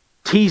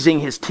teasing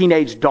his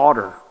teenage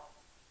daughter,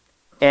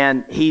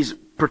 and he's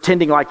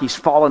pretending like he's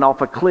fallen off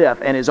a cliff,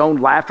 and his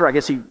own laughter, I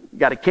guess he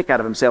got a kick out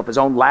of himself, his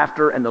own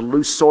laughter and the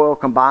loose soil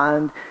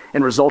combined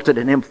and resulted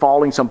in him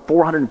falling some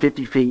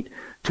 450 feet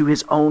to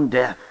his own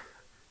death.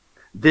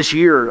 This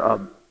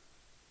year,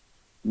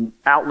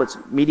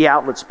 media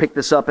outlets picked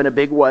this up in a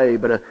big way,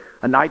 but a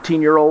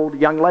 19-year-old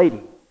young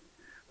lady,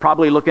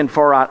 probably looking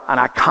for an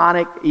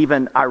iconic,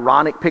 even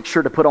ironic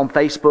picture to put on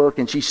Facebook,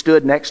 and she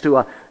stood next to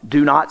a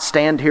 "Do Not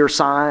Stand Here"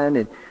 sign,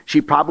 and she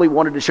probably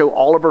wanted to show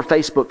all of her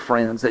Facebook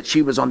friends that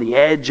she was on the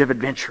edge of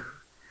adventure.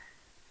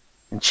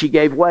 And she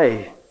gave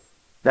way.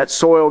 That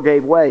soil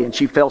gave way, and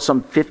she fell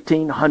some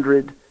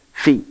 1,500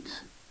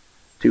 feet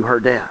to her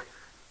death.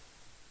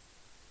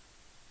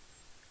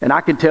 And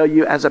I can tell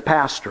you as a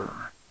pastor,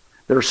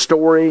 there's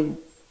story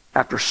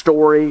after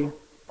story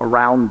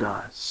around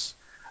us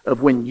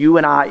of when you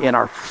and I, in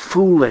our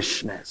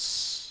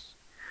foolishness,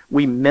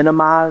 we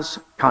minimize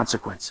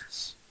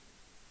consequences.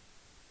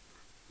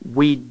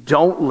 We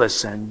don't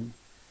listen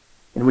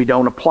and we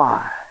don't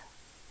apply.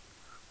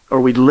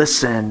 Or we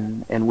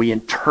listen and we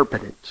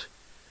interpret it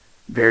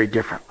very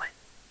differently.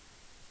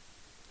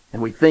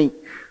 And we think,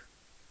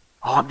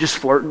 oh, I'm just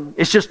flirting.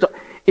 It's just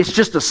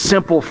a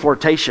simple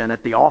flirtation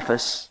at the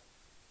office.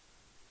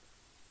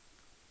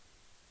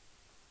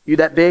 You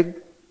that big?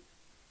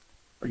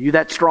 Are you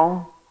that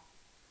strong?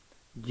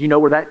 Do you know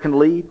where that can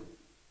lead?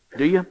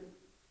 Do you?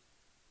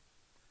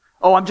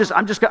 Oh, I'm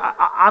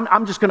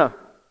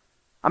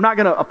not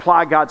going to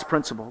apply God's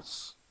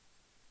principles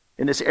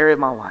in this area of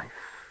my life.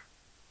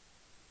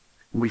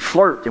 And we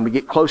flirt and we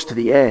get close to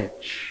the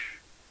edge.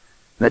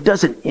 And that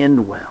doesn't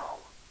end well.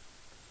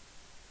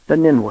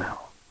 Doesn't end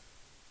well.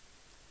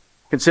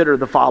 Consider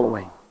the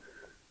following.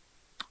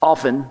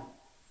 Often,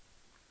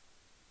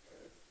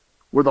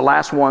 we're the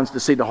last ones to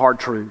see the hard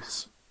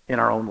truths in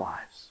our own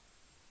lives.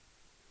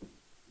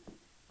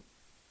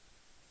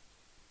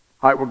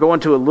 All right, we're going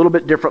to a little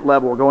bit different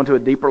level. We're going to a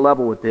deeper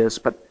level with this,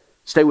 but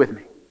stay with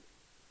me.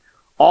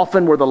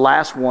 Often we're the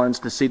last ones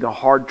to see the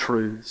hard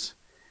truths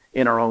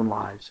in our own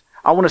lives.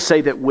 I want to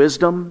say that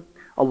wisdom,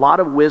 a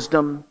lot of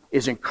wisdom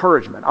is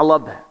encouragement. I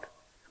love that.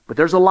 But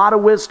there's a lot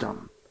of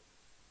wisdom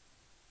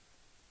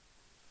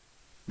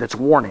that's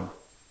warning.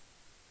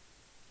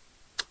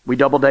 We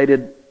double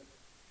dated a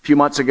few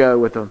months ago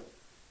with a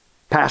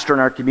pastor in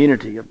our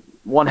community,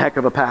 one heck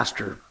of a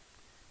pastor,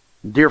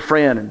 dear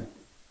friend, and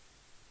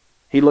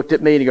he looked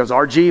at me and he goes,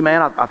 RG,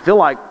 man, I feel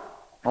like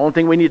the only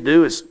thing we need to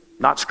do is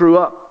not screw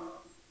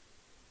up.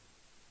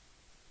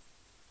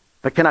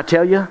 But can I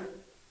tell you,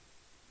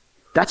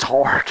 that's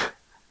hard.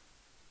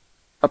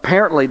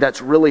 Apparently,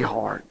 that's really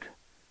hard.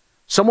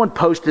 Someone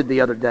posted the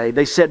other day,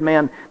 they said,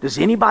 man, does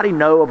anybody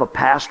know of a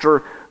pastor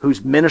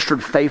who's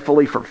ministered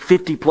faithfully for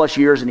 50 plus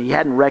years and he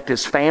hadn't wrecked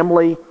his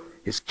family,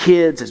 his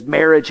kids, his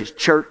marriage, his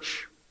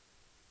church?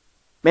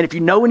 Man, if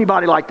you know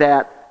anybody like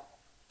that,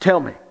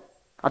 tell me.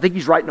 I think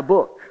he's writing a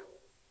book.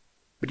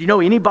 But do you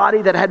know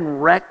anybody that hadn't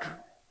wrecked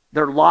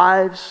their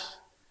lives?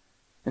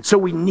 And so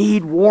we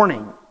need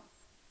warning.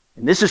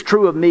 And this is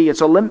true of me. And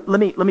so let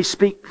me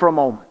speak for a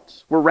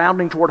moment. We're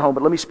rounding toward home,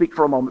 but let me speak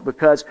for a moment,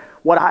 because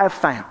what I have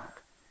found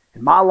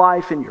in my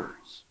life and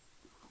yours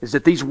is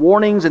that these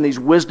warnings and these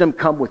wisdom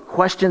come with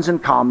questions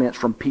and comments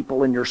from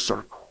people in your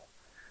circle.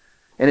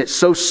 And it's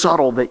so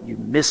subtle that you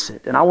miss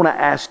it. And I want to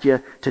ask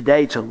you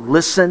today to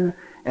listen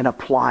and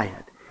apply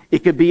it. It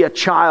could be a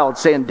child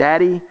saying,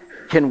 Daddy,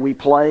 can we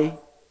play?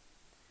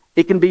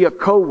 It can be a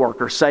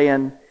coworker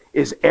saying,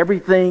 is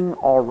everything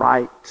all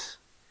right?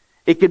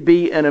 It could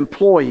be an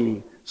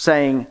employee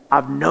saying,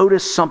 I've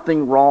noticed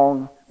something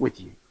wrong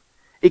with you.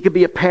 It could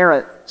be a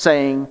parent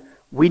saying,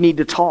 we need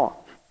to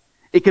talk.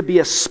 It could be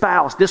a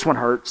spouse, this one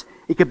hurts.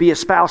 It could be a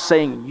spouse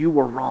saying, you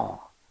were wrong.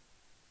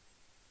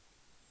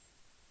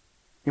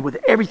 And with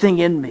everything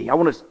in me, I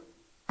want to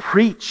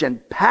preach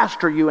and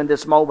pastor you in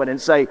this moment and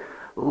say,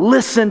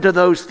 listen to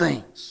those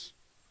things.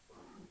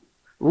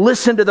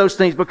 Listen to those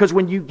things, because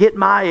when you get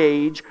my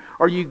age,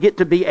 or you get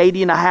to be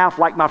 80 and a half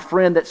like my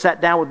friend that sat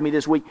down with me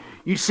this week,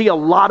 you see a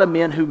lot of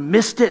men who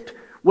missed it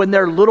when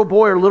their little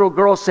boy or little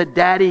girl said,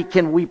 Daddy,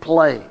 can we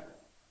play?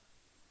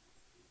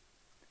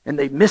 And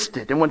they missed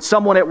it. And when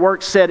someone at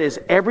work said, is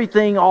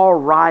everything all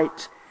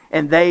right?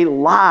 And they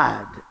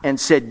lied and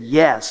said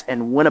yes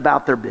and went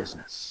about their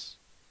business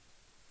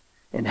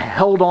and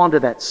held on to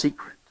that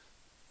secret.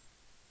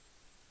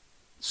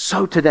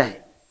 So today,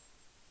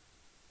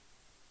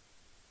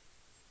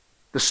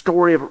 the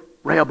story of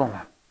Rehoboam.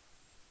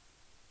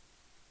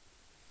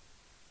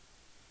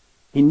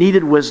 He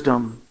needed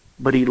wisdom,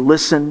 but he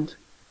listened.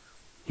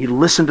 He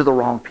listened to the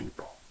wrong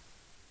people.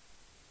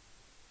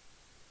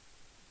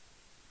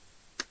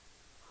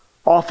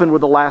 Often we're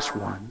the last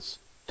ones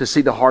to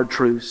see the hard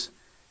truths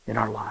in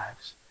our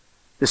lives.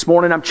 This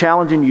morning I'm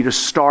challenging you to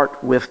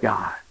start with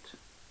God,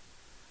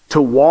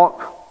 to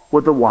walk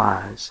with the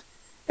wise,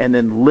 and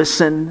then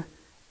listen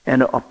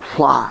and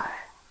apply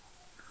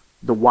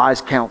the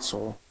wise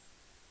counsel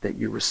that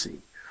you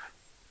receive.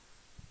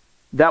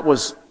 That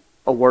was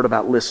a word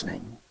about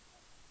listening.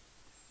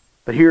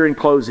 But here in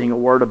closing, a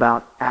word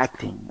about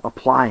acting,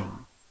 applying.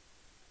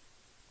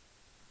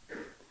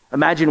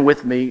 Imagine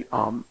with me,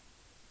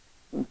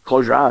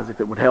 close your eyes if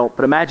it would help,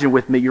 but imagine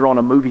with me you're on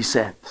a movie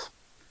set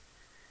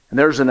and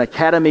there's an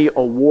Academy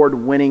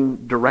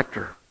Award-winning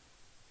director.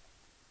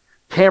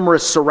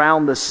 Cameras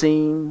surround the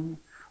scene.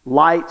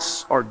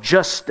 Lights are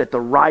just at the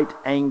right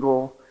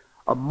angle.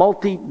 A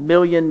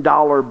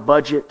multi-million-dollar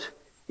budget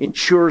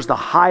ensures the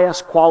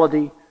highest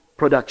quality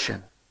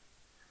production.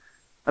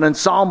 An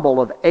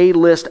ensemble of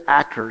A-list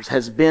actors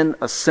has been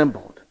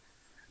assembled.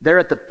 They're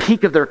at the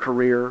peak of their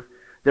career.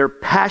 They're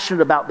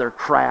passionate about their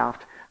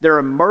craft. They're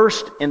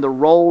immersed in the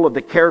role of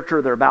the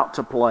character they're about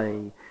to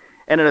play.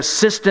 And an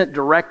assistant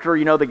director,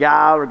 you know, the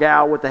guy or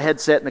gal with the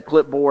headset and the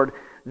clipboard,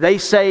 they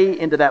say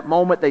into that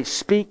moment, they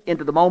speak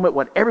into the moment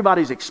what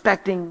everybody's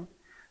expecting.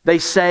 They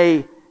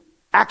say,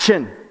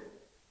 action.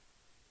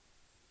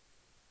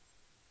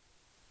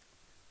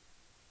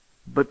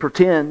 But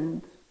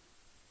pretend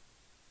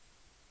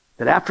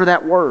that after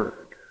that word,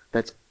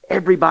 that's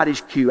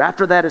everybody's cue,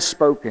 after that is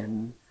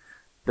spoken,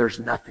 there's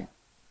nothing.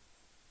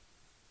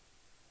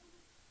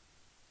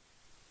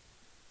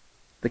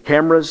 The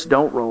cameras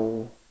don't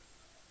roll.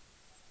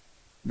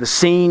 The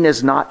scene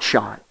is not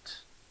shot.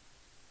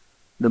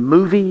 The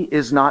movie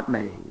is not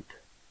made.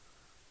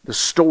 The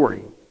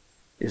story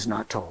is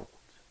not told.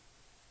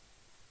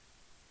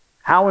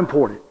 How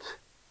important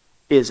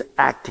is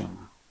acting?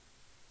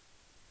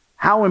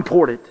 How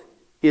important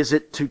is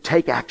it to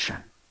take action?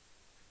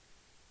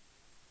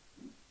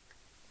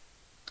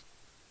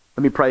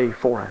 Let me pray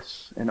for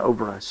us and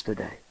over us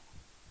today.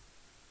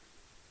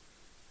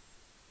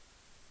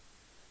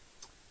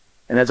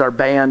 And as our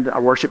band,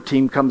 our worship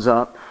team comes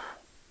up,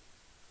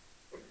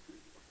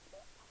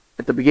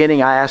 at the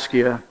beginning I ask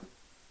you,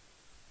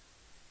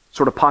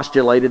 sort of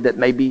postulated that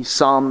maybe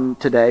some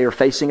today are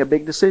facing a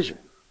big decision.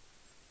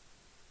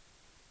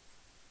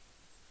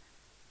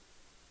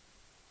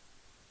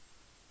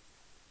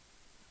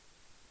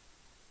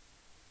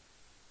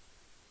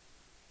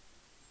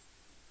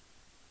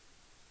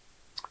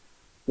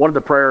 One of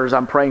the prayers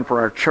I'm praying for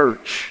our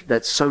church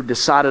that's so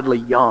decidedly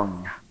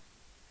young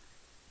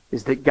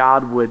is that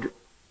God would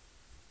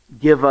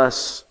give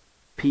us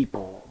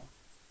people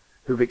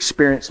who've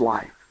experienced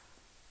life,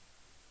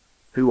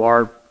 who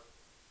are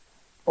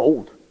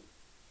old,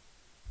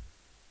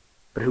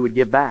 but who would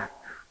give back.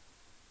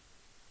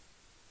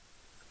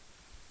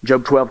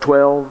 Job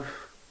 12:12,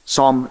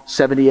 Psalm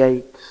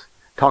 78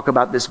 talk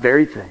about this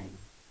very thing,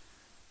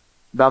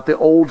 about the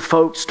old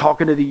folks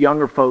talking to the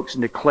younger folks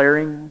and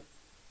declaring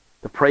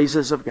the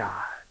praises of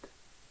God,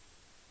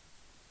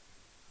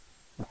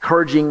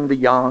 encouraging the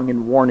young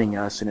and warning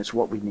us, and it's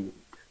what we need.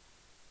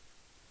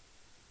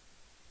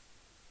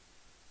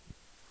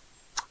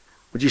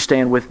 Would you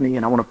stand with me?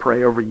 And I want to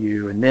pray over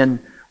you. And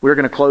then we're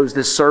going to close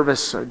this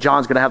service.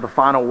 John's going to have the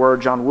final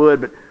word, John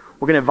Wood, but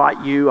we're going to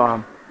invite you,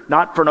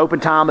 not for an open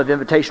time of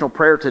invitational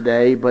prayer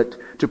today, but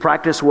to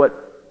practice what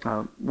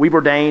we've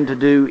ordained to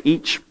do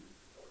each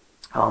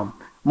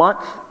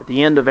month, at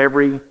the end of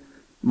every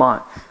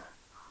month,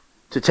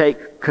 to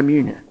take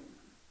communion,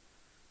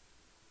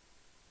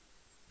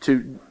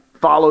 to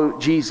follow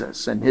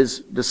Jesus and his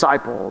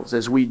disciples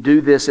as we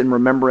do this in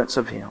remembrance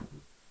of him.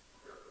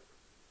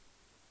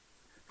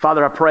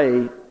 Father, I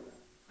pray,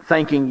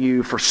 thanking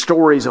you for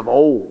stories of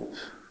old,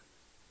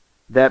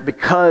 that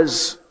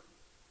because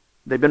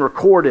they've been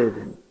recorded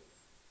and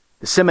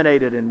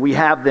disseminated and we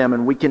have them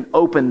and we can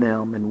open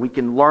them and we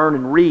can learn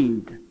and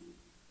read,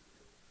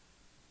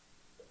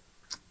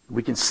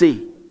 we can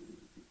see.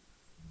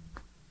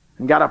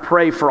 And God, I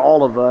pray for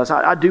all of us.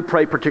 I do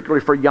pray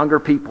particularly for younger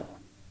people,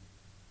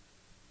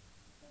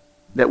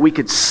 that we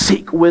could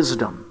seek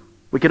wisdom.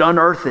 We could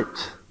unearth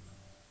it.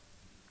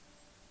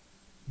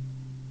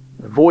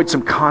 Avoid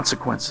some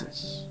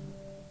consequences.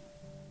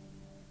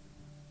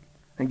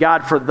 And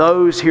God, for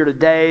those here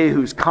today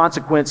whose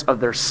consequence of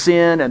their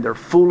sin and their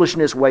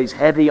foolishness weighs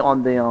heavy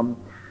on them,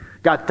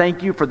 God,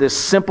 thank you for this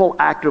simple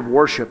act of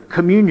worship,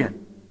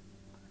 communion,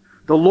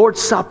 the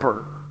Lord's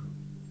Supper,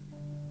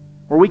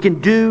 where we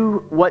can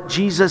do what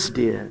Jesus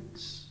did.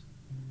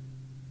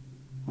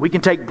 We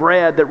can take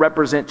bread that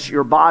represents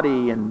your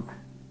body and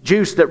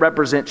juice that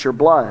represents your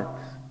blood.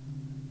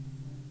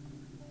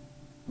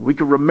 We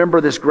can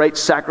remember this great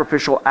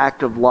sacrificial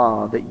act of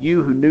love, that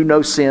you who knew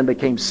no sin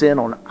became sin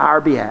on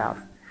our behalf,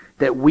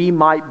 that we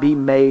might be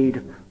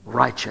made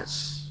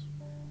righteous.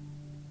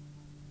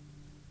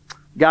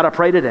 God, I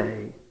pray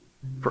today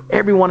for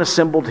everyone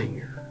assembled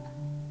here,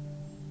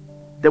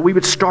 that we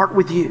would start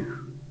with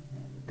you,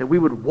 that we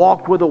would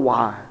walk with the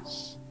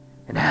wise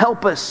and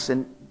help us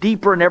in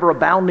deeper and ever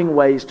abounding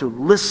ways to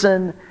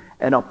listen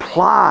and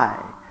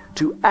apply,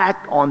 to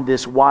act on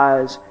this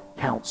wise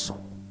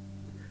counsel.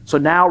 So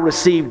now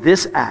receive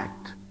this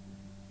act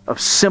of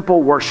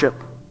simple worship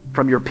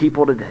from your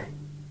people today.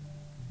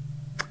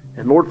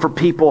 And Lord, for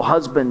people,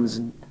 husbands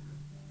and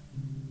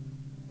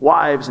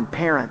wives and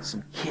parents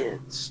and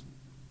kids,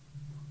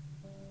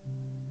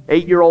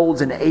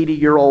 8-year-olds and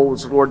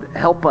 80-year-olds, Lord,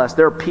 help us.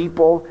 There are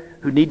people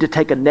who need to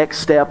take a next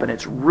step, and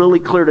it's really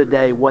clear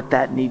today what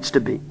that needs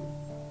to be.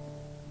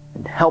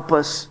 And help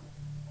us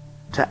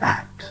to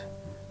act,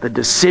 The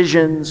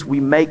decisions we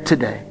make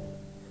today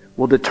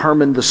will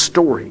determine the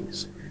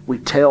stories we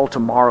tell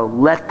tomorrow.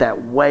 Let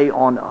that weigh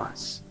on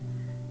us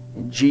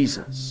in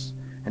Jesus.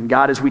 And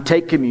God, as we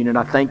take communion,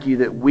 I thank you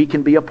that we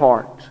can be a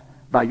part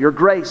by your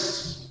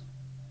grace.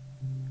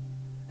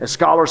 As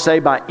scholars say,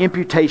 by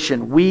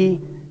imputation, we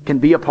can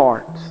be a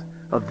part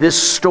of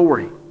this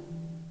story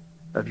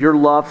of your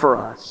love for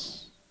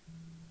us,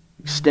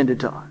 extended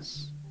to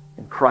us.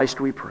 In Christ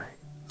we pray.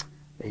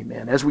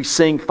 Amen. As we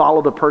sing,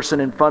 follow the person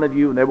in front of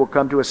you, and they will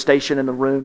come to a station in the room.